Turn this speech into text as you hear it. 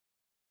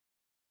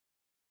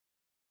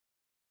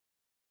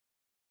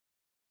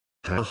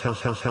Ha ha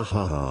ha ha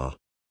ha ha.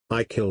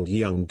 I killed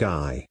young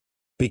guy.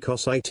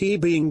 Because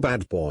IT being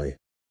bad boy.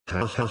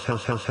 Ha ha ha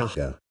ha ha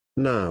ha.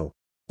 Now,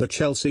 the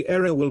Chelsea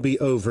era will be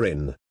over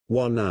in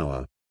 1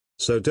 hour.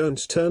 So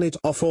don't turn it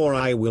off or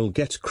I will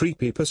get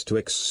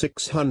creepypasta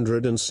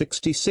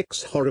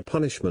X666 horror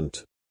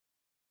punishment.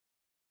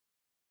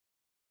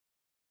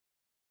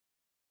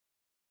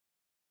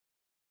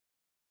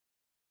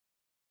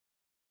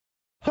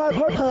 Ha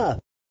ha ha!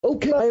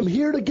 Okay, I am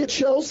here to get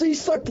Chelsea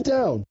sucked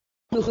down.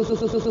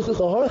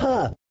 Ha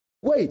ha!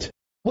 Wait,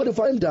 what if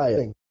I'm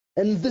dying?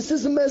 And this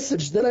is a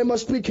message that I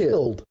must be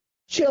killed.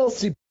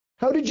 Chelsea,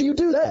 how did you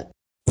do that?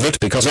 That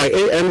because I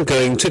am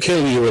going to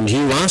kill you and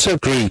you are so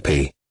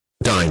creepy.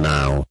 Die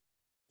now.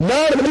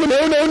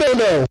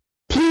 No.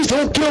 Please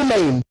don't kill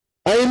me.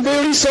 I am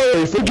very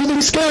sorry for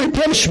giving scary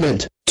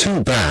punishment.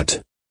 Too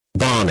bad.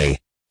 Barney,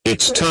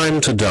 it's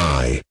time to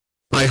die.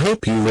 I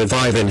hope you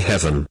revive in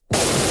heaven.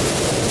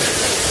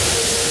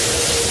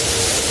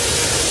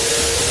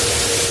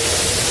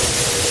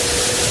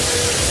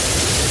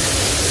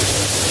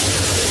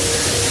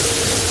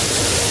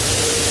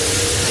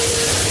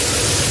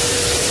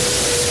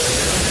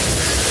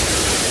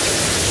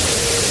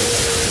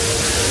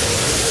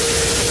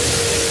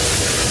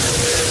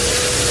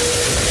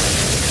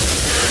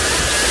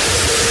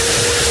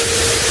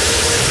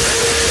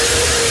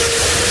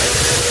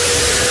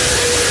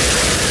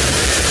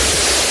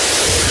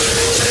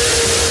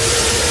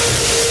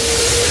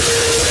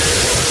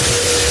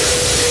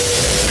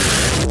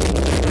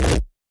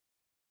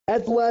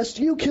 At last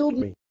you killed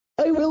me.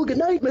 I will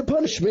ignite my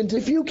punishment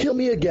if you kill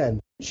me again.